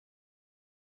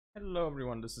Hello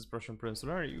everyone, this is ThePrussianPrince.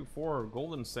 Where are you for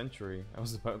Golden Century? I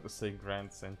was about to say Grand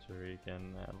Century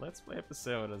again. Let's play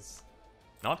episode as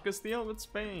not Castile, but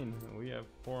Spain. We have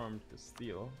formed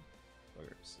Castile.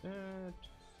 Where's it?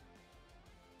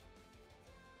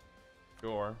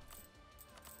 Sure.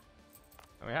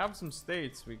 And we have some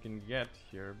states we can get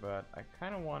here, but I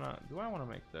kind of wanna... Do I wanna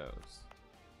make those?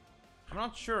 I'm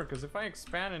not sure, because if I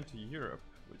expand into Europe,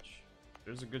 which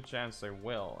there's a good chance I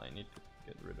will, I need to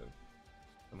get rid of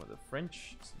some of the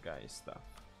French guy stuff.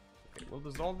 Okay, we'll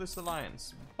dissolve this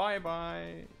alliance. Bye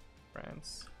bye,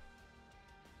 France.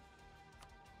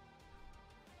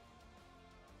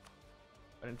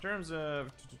 But in terms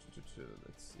of,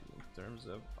 let's see, in terms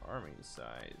of army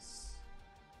size,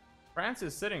 France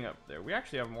is sitting up there. We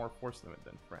actually have more force limit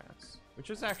than France, which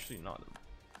is actually not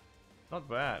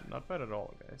bad, not bad at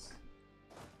all, guys.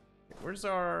 Okay, where's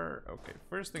our? Okay,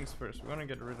 first things first. We want to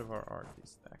get rid of our RT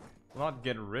stack. Well, not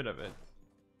get rid of it.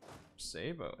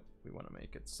 Save it. We want to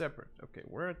make it separate. Okay,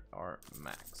 we're at our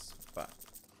max, but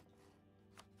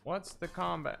what's the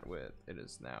combat with? It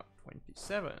is now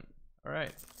 27. All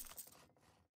right.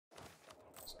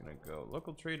 Just gonna go.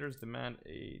 Local traders demand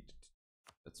aid.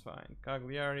 That's fine.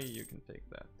 Cagliari, you can take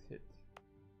that hit.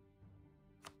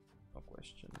 No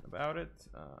question about it.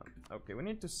 Okay, we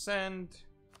need to send.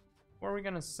 Where are we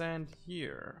gonna send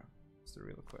here? That's the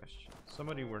real question.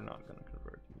 Somebody we're not gonna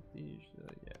convert to.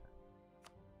 Yeah.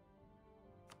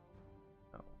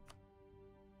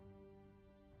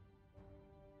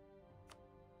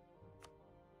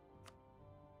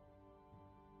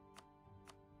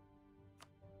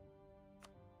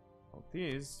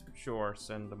 These, sure,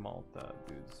 send the Malta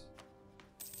dudes.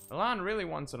 Milan really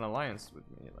wants an alliance with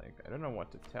me, like, I don't know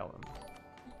what to tell him.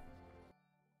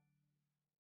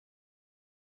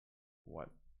 What?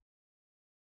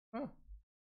 Huh.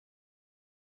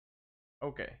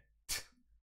 Okay.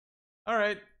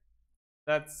 Alright.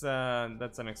 That's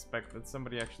unexpected.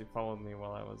 Somebody actually followed me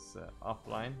while I was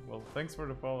offline. Well, thanks for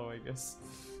the follow, I guess.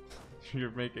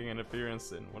 You're making an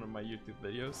appearance in one of my YouTube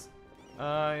videos.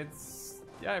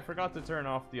 Yeah, I forgot to turn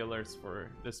off the alerts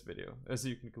for this video, as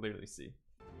you can clearly see.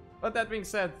 But that being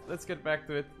said, let's get back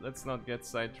to it. Let's not get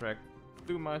sidetracked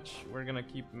too much. We're gonna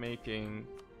keep making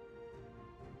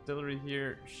artillery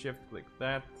here. Shift click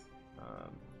that.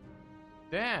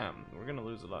 Damn, we're gonna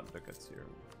lose a lot of ducats here.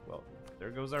 Well,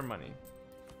 there goes our money.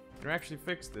 Can we actually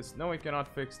fix this? No, we cannot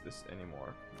fix this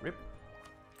anymore. Rip.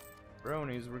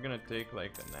 Bronies, we're gonna take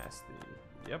like a nasty...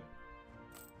 Yep.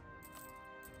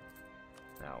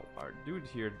 Now, our dude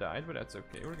here died, but that's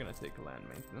okay. We're gonna take a land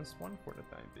maintenance one for the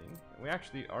time being. We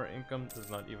actually, our income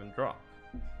does not even drop.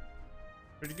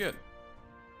 Pretty good.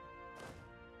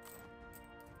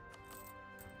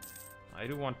 I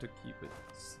do want to keep it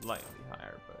slightly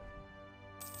higher, but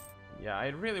yeah, I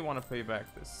really want to pay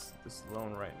back this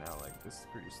loan right now. Like, this is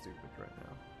pretty stupid right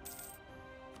now.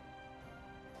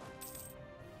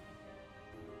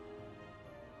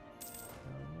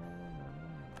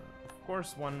 Of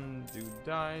course, one dude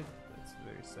died. That's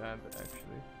very sad, but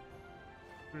actually,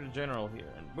 we're the general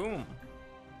here, and boom.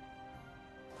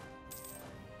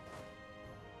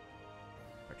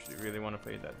 Actually, really want to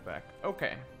pay that back.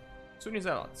 Okay, Sunni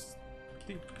Zealots.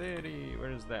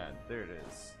 Where is that? There it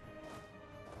is.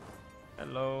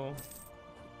 Hello.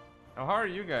 Now, how are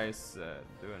you guys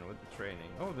doing with the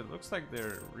training? Oh, it looks like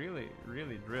they're really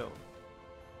drilled.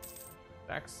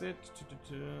 Tax it.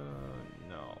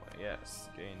 No, yes,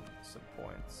 gain some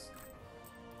points.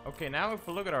 Okay, now if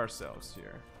we look at ourselves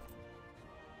here,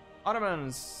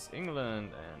 Ottomans,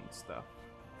 England, and stuff.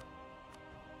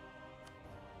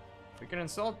 We can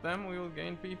insult them, we will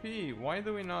gain PP. Why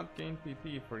do we not gain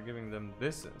PP for giving them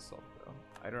this insult, though?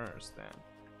 I don't understand.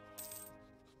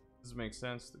 This makes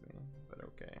sense to me, but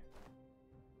okay.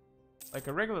 Like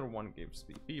a regular one gives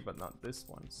PP, but not this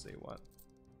one. Say what?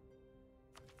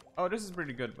 Oh, this is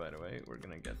pretty good, by the way. We're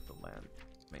gonna get the land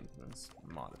maintenance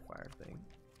modifier thing.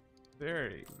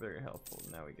 Very helpful.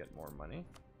 Now we get more money.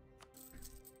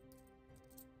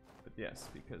 But yes,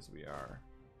 because we are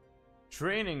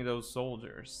training those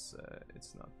soldiers,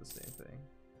 it's not the same thing.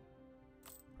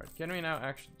 Alright, can we now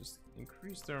actually just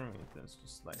increase their maintenance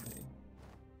just slightly?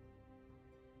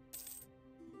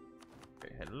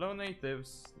 Okay, hello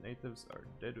natives. Natives are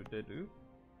deadu.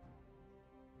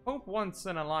 Pope wants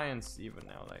an alliance even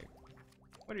now, like,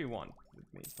 what do you want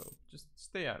with me, Pope? Just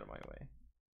stay out of my way.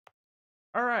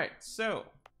 Alright, so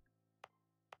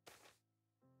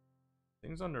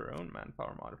things on their own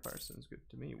manpower modifier sounds good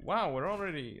to me. Wow, we're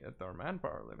already at our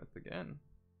manpower limit again.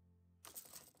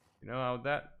 You know how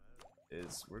that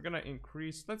is. We're gonna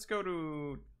increase, let's go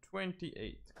to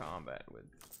 28 combat with,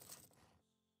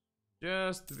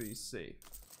 just to be safe.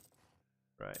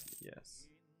 Right, yes.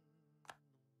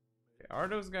 Okay, are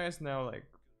those guys now like...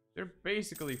 They're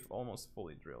basically almost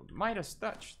fully drilled. Midas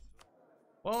touched.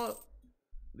 Well,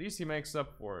 at least he makes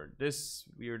up for this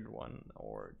weird one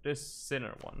or this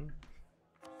sinner one.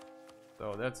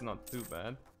 So that's not too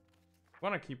bad.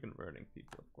 Want to keep inverting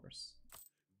people, of course.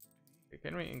 Okay,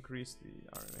 can we increase the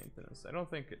army maintenance? I don't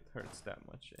think it hurts that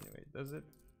much anyway, does it?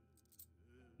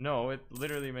 No, it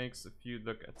literally makes a few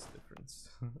ducats difference.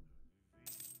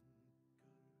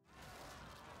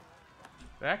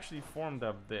 They actually formed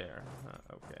up there.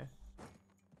 Okay.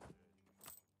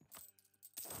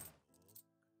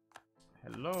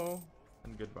 Hello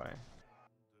and goodbye.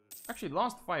 Actually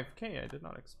lost 5k. I did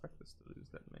not expect us to lose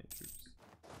that many troops.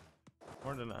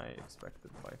 More than I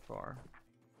expected by far.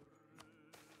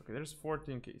 Okay, there's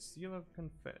 14k. Seal of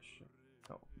Confession.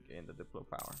 Oh, gain the Diplo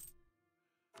power.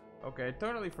 Okay, I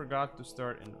totally forgot to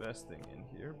start investing in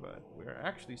here, but we're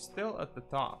actually still at the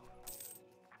top.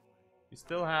 We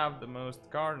still have the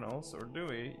most cardinals, or do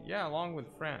we? Yeah, along with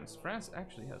France. France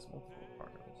actually has multiple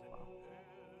cardinals. Wow.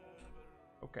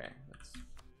 Okay, that's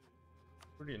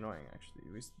pretty annoying actually.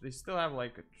 They still have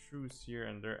like a truce here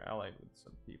and they're allied with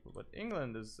some people, but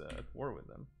England is at war with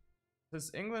them.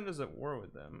 Since England is at war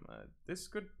with them, this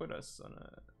could put us on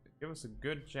give us a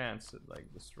good chance at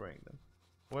like destroying them.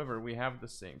 However, we have the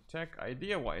same tech.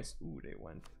 Idea wise, ooh, they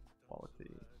went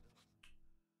quality.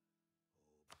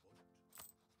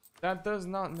 That does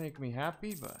not make me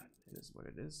happy, but it is what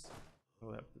it is.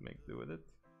 We'll have to make do with it.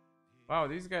 Wow,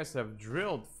 these guys have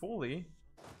drilled fully.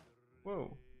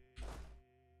 Whoa.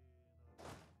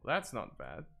 Well, that's not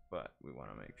bad, but we want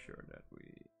to make sure that we...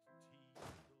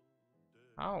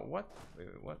 How? What? Wait,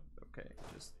 what? Okay,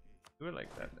 just do it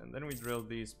like that. And then we drill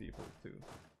these people too.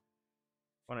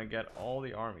 Want to get all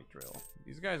the army drill.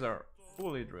 These guys are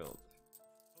fully drilled.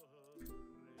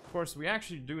 Of course, we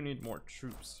actually do need more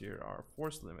troops here. Our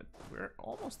force limit. We're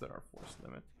almost at our force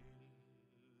limit.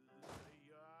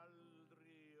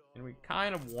 And we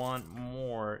kind of want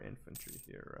more infantry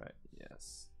here, right?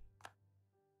 Yes.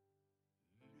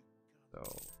 So,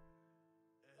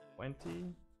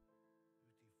 20.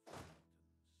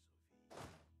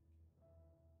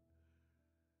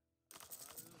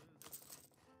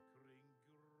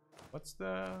 What's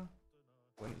the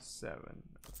 27?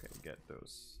 Okay, get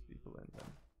those people in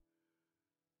then.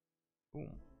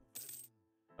 Boom.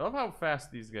 I love how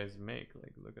fast these guys make.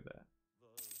 Like, look at that.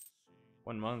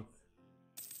 1 month.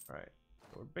 Alright.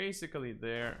 So we're basically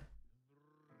there.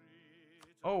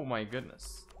 Oh my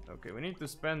goodness. Okay, we need to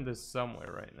spend this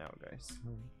somewhere right now, guys.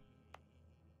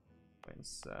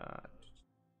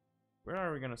 Where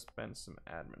are we gonna spend some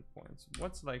admin points?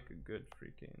 What's like a good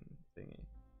freaking thingy?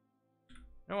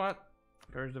 You know what?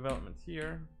 Encourage development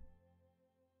here.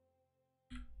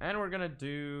 And we're gonna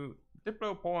do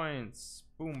Diplo points.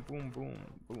 Boom, boom, boom,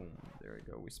 boom. There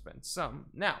we go. We spent some.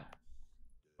 Now,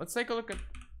 let's take a look at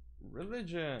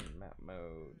religion map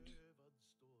mode.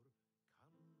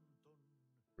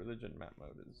 Religion map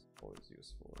mode is always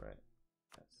useful, right?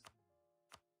 Yes.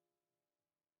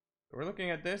 So we're looking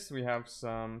at this. We have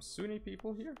some Sunni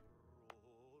people here.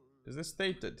 Is this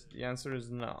stated? The answer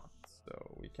is not.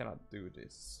 So we cannot do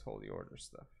this holy order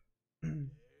stuff.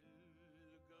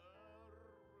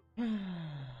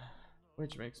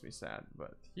 Which makes me sad,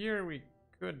 but here we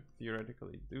could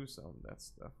theoretically do some of that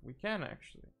stuff. We can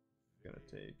actually. It's gonna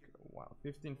take a while.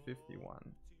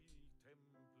 1551.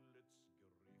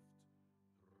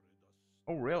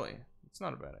 Oh really? It's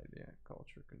not a bad idea.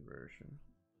 Culture conversion.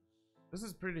 This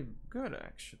is pretty good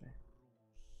actually.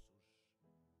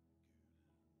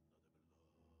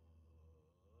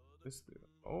 This dude.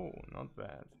 Oh, not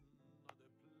bad.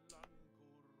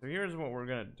 So here's what we're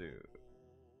gonna do.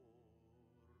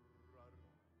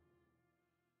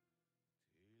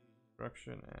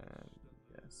 Production and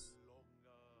yes.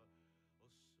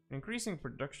 Increasing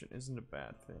production isn't a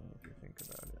bad thing if you think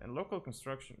about it. And local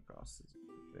construction costs is a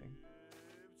good thing.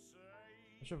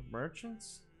 Bunch of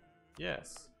merchants?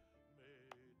 Yes.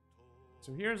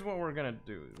 So here's what we're gonna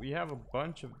do. We have a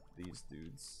bunch of these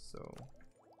dudes, so...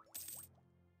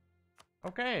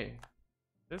 Okay.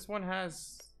 This one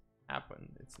has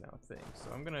happened. It's now a thing.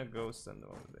 So I'm gonna go send them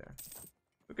over there.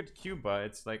 Look at Cuba.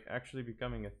 It's like actually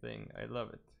becoming a thing. I love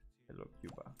it. Hello,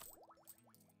 Cuba.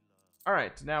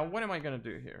 Alright, now what am I gonna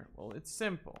do here? Well, it's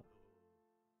simple.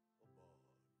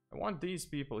 I want these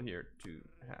people here to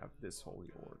have this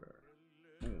holy order.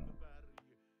 Boom.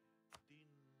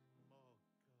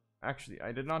 Actually,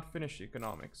 I did not finish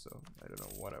economics, so I don't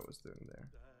know what I was doing there.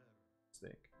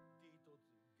 Mistake.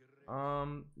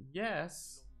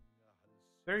 Yes.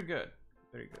 Very good.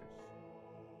 Very good.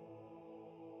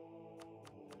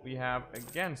 we have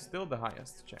again still the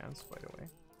highest chance, by the way.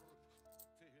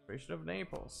 Creation of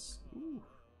Naples. Ooh.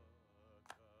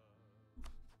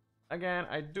 Again,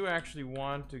 I do actually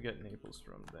want to get Naples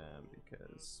from them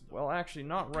because, well, actually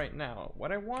not right now.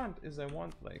 What I want is I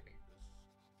want like,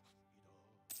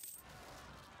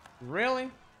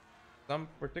 really? Some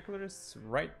particularists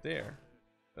right there.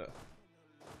 Ugh.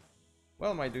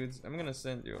 Well, my dudes, I'm gonna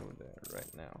send you over there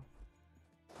right now.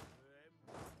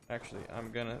 Actually,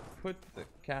 I'm gonna put the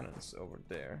cannons over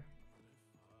there.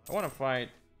 I want to fight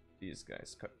these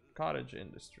guys. Cottage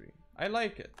industry. I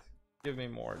like it. Give me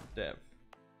more dev.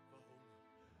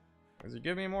 As you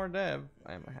give me more dev,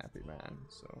 I'm a happy man.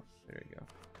 So there you go.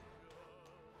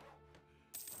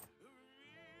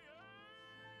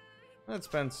 Let's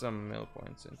spend some mill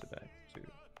points into that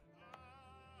too.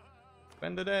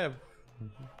 Spend the dev.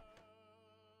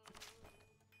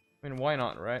 I mean, why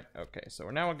not, right? Okay, so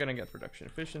we're now gonna get production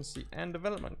efficiency and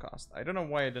development cost. I don't know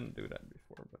why I didn't do that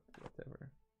before, but whatever.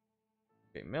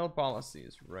 Okay, mill policy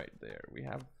is right there. We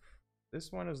have...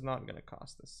 This one is not gonna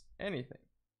cost us anything.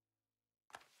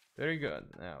 Very good.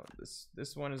 Now,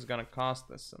 this one is gonna cost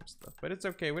us some stuff. But it's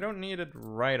okay, we don't need it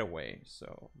right away,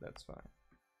 so that's fine.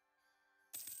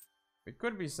 We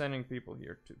could be sending people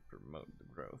here to promote the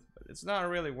growth, but it's not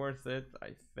really worth it,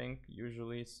 I think,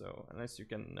 usually, so unless you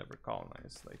can never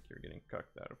colonize, like you're getting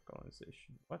cucked out of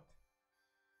colonization. What?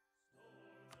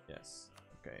 Yes.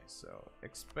 Okay, so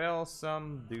expel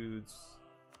some dudes.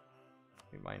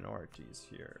 The minorities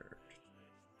here.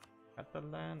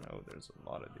 Catalan? Oh, there's a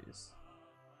lot of these.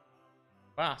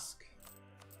 Basque.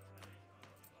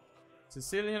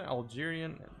 Sicilian,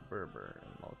 Algerian, and Berber,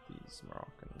 and Maltese,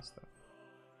 Moroccan and stuff.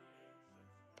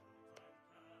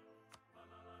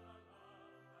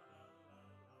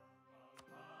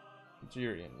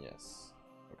 Algerian, yes.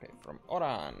 Okay, from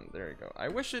Oran. There you go. I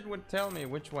wish it would tell me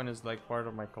which one is like part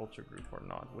of my culture group or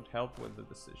not. Would help with the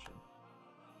decision.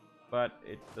 But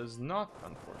it does not,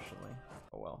 unfortunately.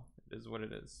 Oh well, it is what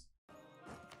it is.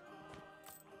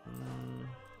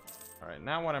 Alright,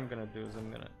 now what I'm gonna do is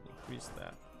I'm gonna increase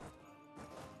that.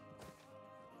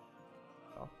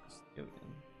 Oh,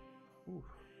 Castilian. Ooh.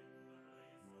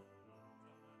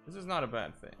 This is not a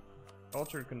bad thing.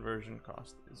 Culture conversion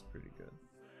cost is pretty good.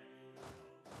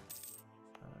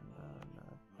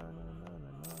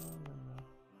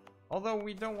 Although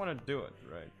we don't want to do it,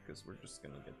 right? Because we're just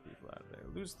gonna get people out of there.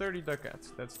 Lose 30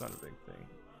 ducats. That's not a big thing.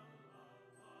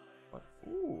 What?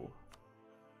 Ooh.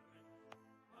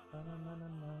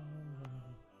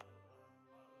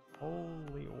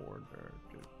 Holy order.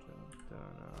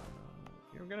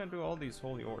 You're gonna do all these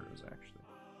holy orders, actually.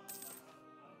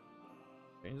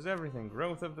 Changes everything.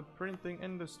 Growth of the printing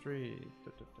industry.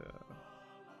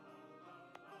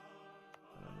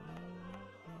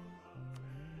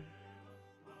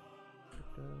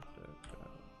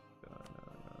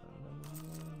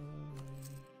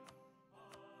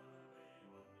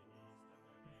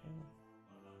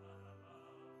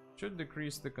 Should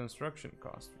decrease the construction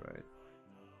cost, right?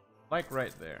 Like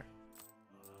right there.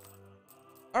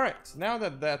 Alright, now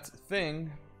that that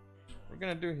thing we're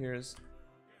gonna do here is...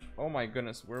 Oh my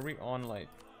goodness, were we on like...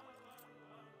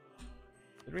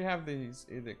 Did we have these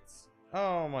edicts?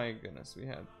 Oh my goodness, we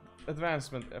had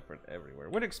advancement effort everywhere.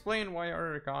 Would explain why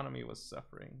our economy was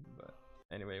suffering, but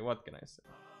anyway, what can I say?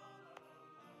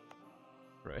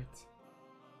 Right.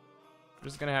 We're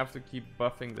just gonna have to keep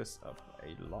buffing this up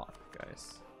a lot,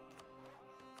 guys.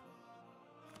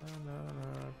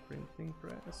 Printing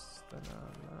press.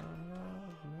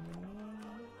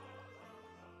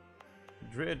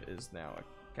 Madrid is now a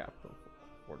capital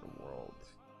for the world.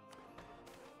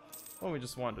 Well, we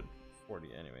just wanted 40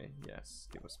 anyway. Yes,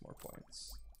 give us more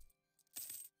points.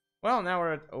 Well, now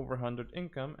we're at over 100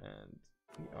 income and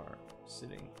we are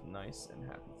sitting nice and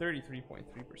happy.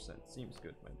 33.3% seems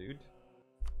good, my dude.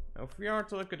 Now, if we are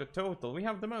to look at the total, we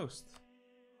have the most.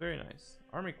 Very nice.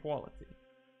 Army quality.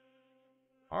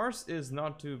 Ours is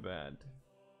not too bad.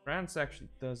 France actually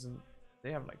doesn't.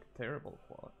 They have like terrible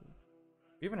quality.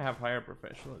 We even have higher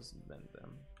professionalism than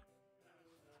them.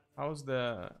 How's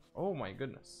the... Oh my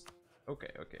goodness. Okay.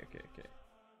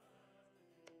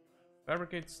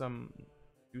 Fabricate some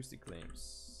juicy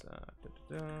claims.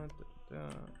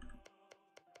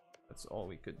 That's all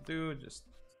we could do. Just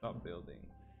stop building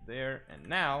there. And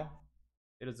now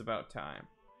it is about time.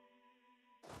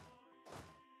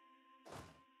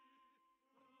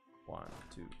 1,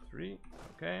 2, 3.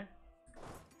 Okay.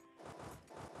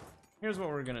 Here's what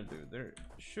we're gonna do. There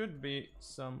should be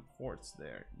some forts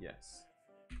there. Yes.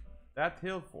 That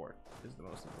hill fort is the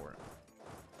most important.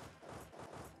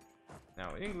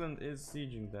 Now, England is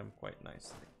sieging them quite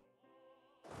nicely.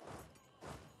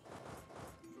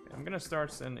 Okay, I'm gonna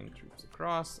start sending troops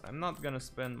across. I'm not gonna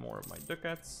spend more of my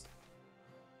ducats.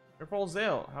 Paul's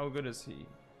ill. How good is he?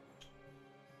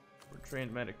 We're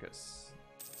trained medicus.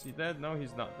 Is he dead? No,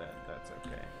 he's not dead. That's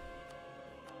okay.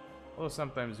 Although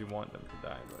sometimes you want them to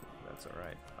die, but that's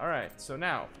alright. Alright, so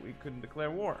now we couldn't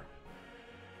declare war.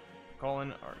 Call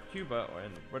in our Cuba,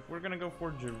 but we're gonna go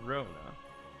for Girona.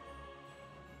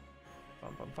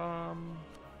 Bum bum bum.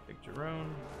 Take Girona.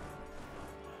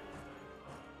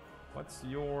 What's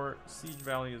your siege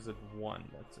value? Is at 1?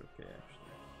 That's okay,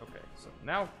 actually. Okay, so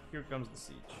now here comes the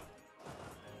siege.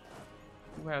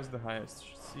 Who has the highest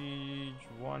siege?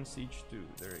 1, siege 2.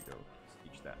 There you go.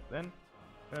 Siege that. Then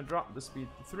I'm gonna drop the speed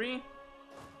to 3.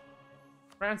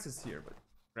 France is here, but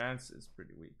France is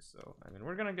pretty weak, so I mean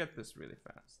we're gonna get this really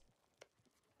fast.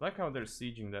 I like how they're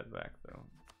sieging that back though.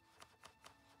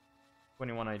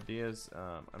 21 ideas.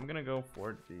 I'm gonna go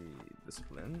for the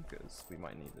discipline because we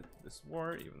might need it this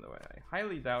war, even though I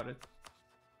highly doubt it.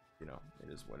 You know, it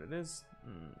is what it is.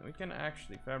 We can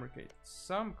actually fabricate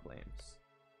some claims.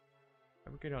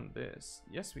 Fabricate on this.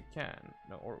 Yes, we can.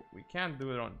 No, or we can't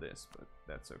do it on this, but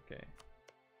that's okay.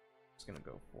 Just gonna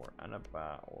go for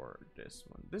Anapa or this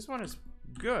one. This one is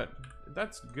good.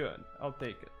 That's good. I'll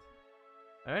take it.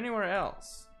 Now, anywhere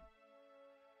else?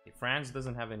 France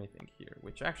doesn't have anything here,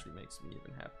 which actually makes me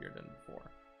even happier than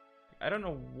before. I don't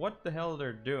know what the hell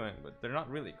they're doing, but they're not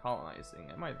really colonizing.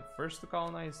 Am I the first to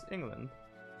colonize England?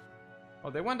 Oh,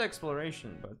 they went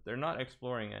exploration, but they're not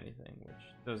exploring anything, which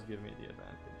does give me the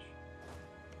advantage.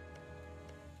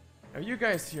 Now you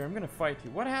guys here, I'm gonna fight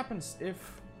you. What happens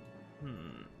if...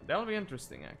 that'll be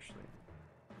interesting, actually.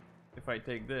 If I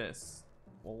take this.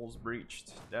 Walls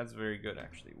breached. That's very good,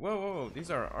 actually. Whoa, whoa, whoa.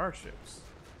 These are our ships.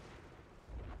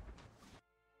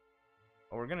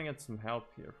 Oh, we're gonna get some help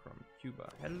here from Cuba.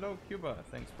 Hello, Cuba.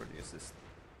 Thanks for the assist.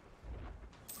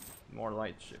 More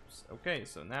light ships. Okay,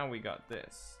 so now we got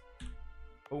this.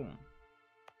 Boom.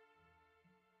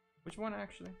 Which one,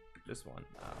 actually? This one.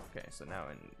 Okay, so now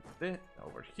in this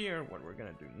over here, what we're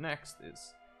gonna do next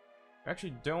is we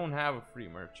actually don't have a free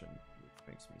merchant, which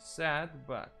makes me sad,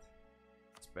 but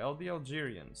expel the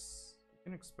Algerians.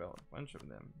 We can expel a bunch of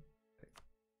them.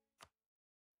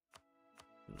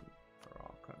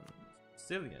 Moroccan,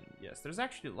 Sicilian. Yes, there's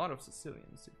actually a lot of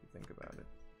Sicilians if you think about it.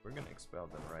 We're gonna expel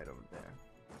them right over there.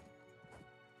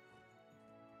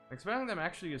 Expelling them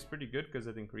actually is pretty good because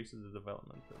it increases the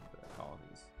development of the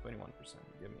colonies. 21%.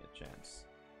 Give me a chance.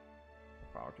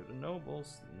 Power to the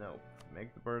nobles. Nope.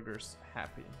 Make the burghers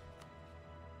happy.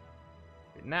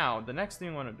 Okay, now, the next thing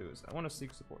I want to do is I want to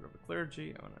seek support of the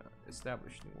clergy. I want to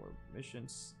establish new world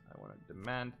missions. I want to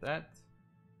demand that.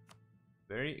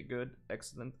 Very good.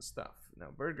 Excellent stuff. Now,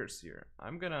 burghers here.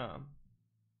 I'm gonna...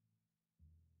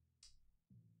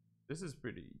 This is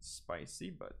pretty spicy,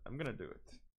 but I'm gonna do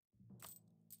it.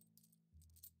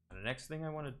 And the next thing I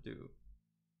want to do,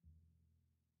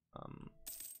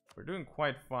 we're doing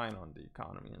quite fine on the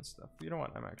economy and stuff. You know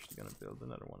what? I'm actually gonna build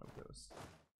another one of those.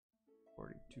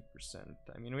 42%.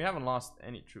 I mean, we haven't lost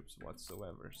any troops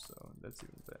whatsoever, so that's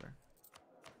even better.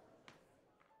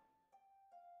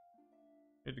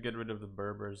 Need to get rid of the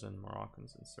Berbers and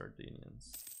Moroccans and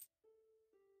Sardinians.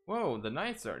 Whoa, the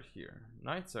Knights are here.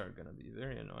 Knights are gonna be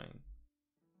very annoying.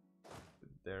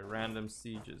 With their random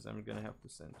sieges, I'm gonna have to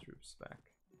send troops back.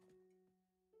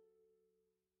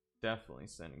 Definitely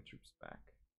sending troops back.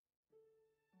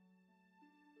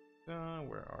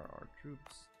 Where are our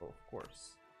troops? Oh, of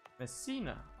course.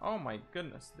 Messina! Oh my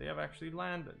goodness, they have actually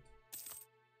landed.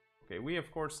 Okay, we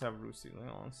of course have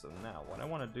Roussillon, so now what I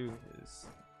want to do is...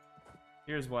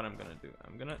 Here's what I'm gonna do.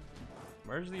 I'm gonna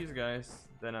merge these guys,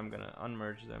 then I'm gonna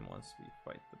unmerge them once we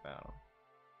fight the battle.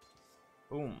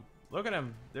 Boom. Look at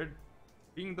them! They're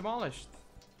being demolished!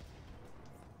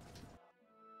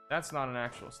 That's not an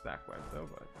actual stack wipe though,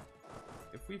 but...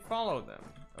 If we follow them...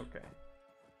 Okay.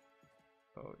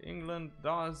 So England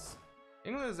does...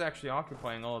 England is actually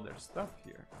occupying all of their stuff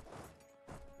here.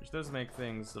 Which does make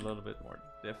things a little bit more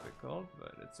difficult,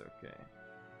 but it's okay.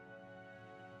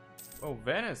 Oh,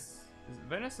 Venice!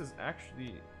 Venice is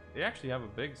actually... They actually have a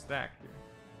big stack here.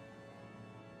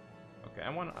 Okay, I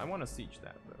want to siege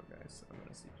that though, guys. I'm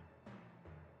gonna siege.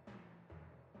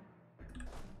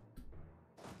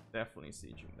 Definitely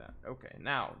sieging that. Okay,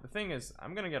 now the thing is,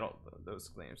 I'm gonna get all those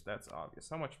claims. That's obvious.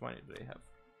 How much money do they have?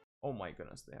 Oh my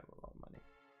goodness, they have a lot of money.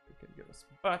 They can give us,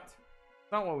 but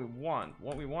it's not what we want.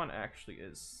 What we want actually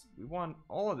is we want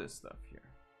all of this stuff here.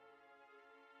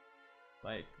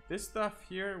 Like this stuff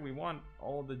here, we want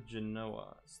all the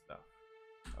Genoa stuff.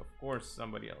 Of course,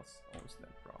 somebody else owns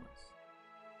that promise.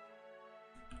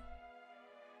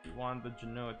 We want the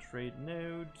Genoa trade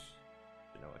node.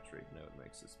 Genoa trade node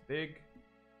makes us big.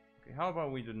 Okay, how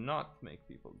about we do not make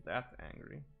people that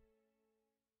angry?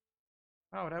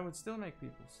 Oh, that would still make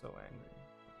people so angry.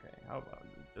 Okay, how about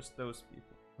just those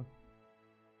people?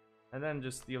 And then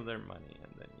just steal their money,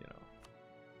 and then, you know.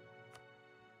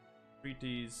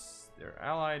 Treaties, they're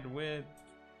allied with...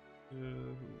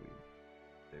 who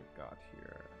they've got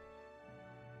here.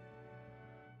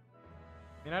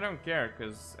 I mean, I don't care,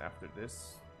 because after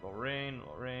this, Lorraine,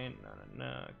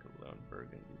 Cologne,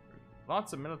 Burgundy.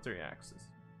 Lots of military axes.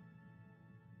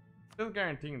 Still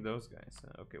guaranteeing those guys.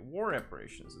 Okay, war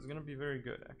reparations is gonna be very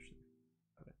good, actually.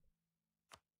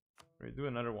 We do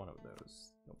another one of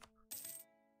those. Nope.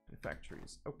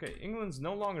 Factories. Okay, England's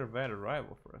no longer a valid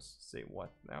rival for us. Say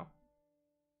what now?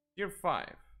 Tier 5.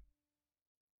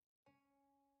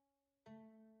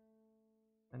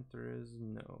 Enter is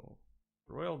no.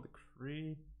 Royal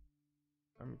decree.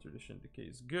 Army tradition decay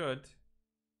is good.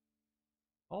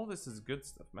 All this is good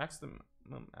stuff. Maximum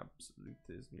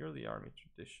absolutism. Yearly army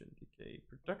tradition decay.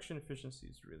 Production efficiency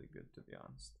is really good, to be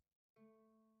honest.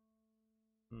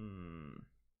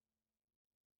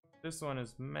 This one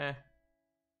is meh.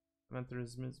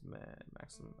 Commentarism is meh.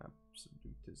 Maximum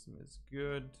absolutism is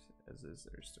good, as is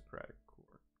aristocratic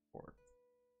court.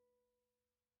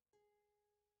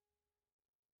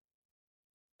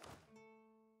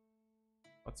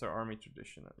 What's our army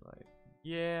tradition at like?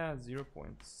 Yeah,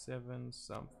 0.7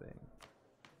 something.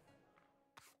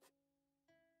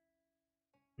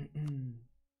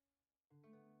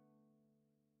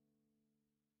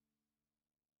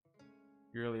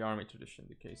 Yearly army tradition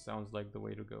decay sounds like the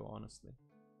way to go, honestly.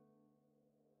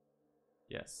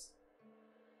 Yes.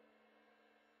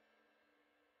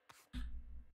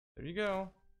 There you go.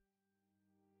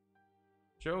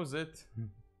 Chose it.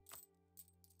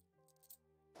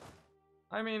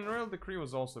 I mean, Royal Decree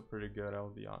was also pretty good, I'll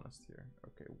be honest here.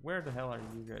 Okay, where the hell are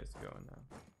you guys going now?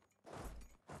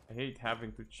 I hate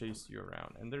having to chase you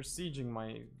around. And they're sieging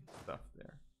my stuff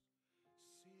there.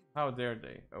 How dare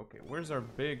they? Okay, where's our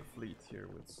big fleet here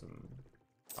with some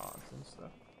cogs and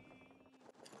stuff?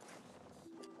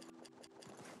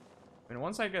 I mean,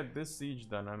 once I get this siege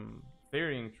done, I'm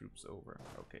ferrying troops over.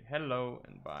 Okay, hello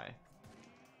and bye.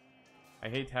 I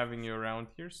hate having you around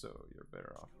here, so you're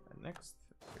better off. And next,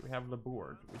 okay, we have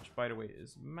Labourd, which, by the way,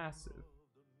 is massive.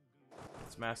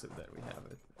 It's massive that we have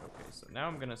it. Okay, so now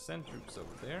I'm gonna send troops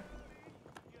over there.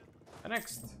 And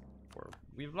next,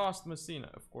 we've lost Messina.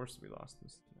 Of course we lost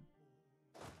Messina.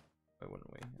 Why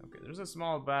wouldn't we? Okay, there's a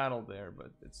small battle there,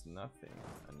 but it's nothing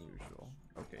unusual.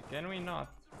 Okay, can we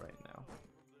not right now?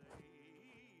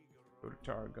 Go to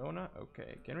Tarragona.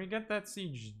 Okay, can we get that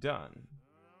siege done?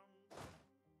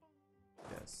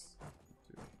 Yes.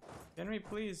 Can we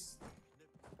please?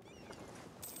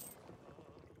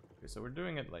 Okay, so we're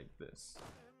doing it like this,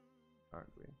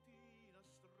 aren't we?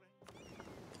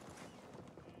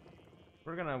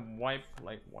 We're gonna wipe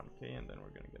like 1k and then we're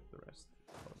gonna get the rest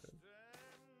loaded.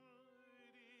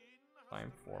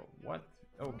 Time for what?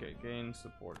 Okay, gain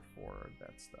support for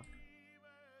that stuff.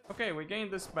 Okay, we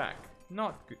gained this back.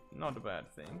 Not good, not a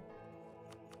bad thing.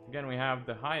 Again, we have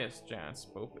the highest chance.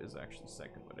 Pope is actually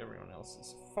second, but everyone else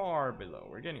is far below.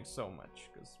 We're getting so much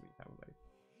because we have like...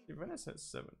 Venice has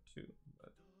 7 too,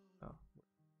 but... Oh.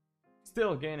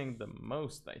 Still gaining the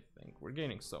most, I think. We're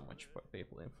gaining so much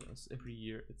papal influence every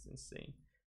year. It's insane.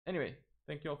 Anyway,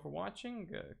 thank you all for watching.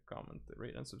 Comment,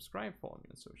 rate, and subscribe. Follow me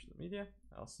on social media.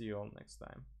 I'll see you all next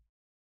time.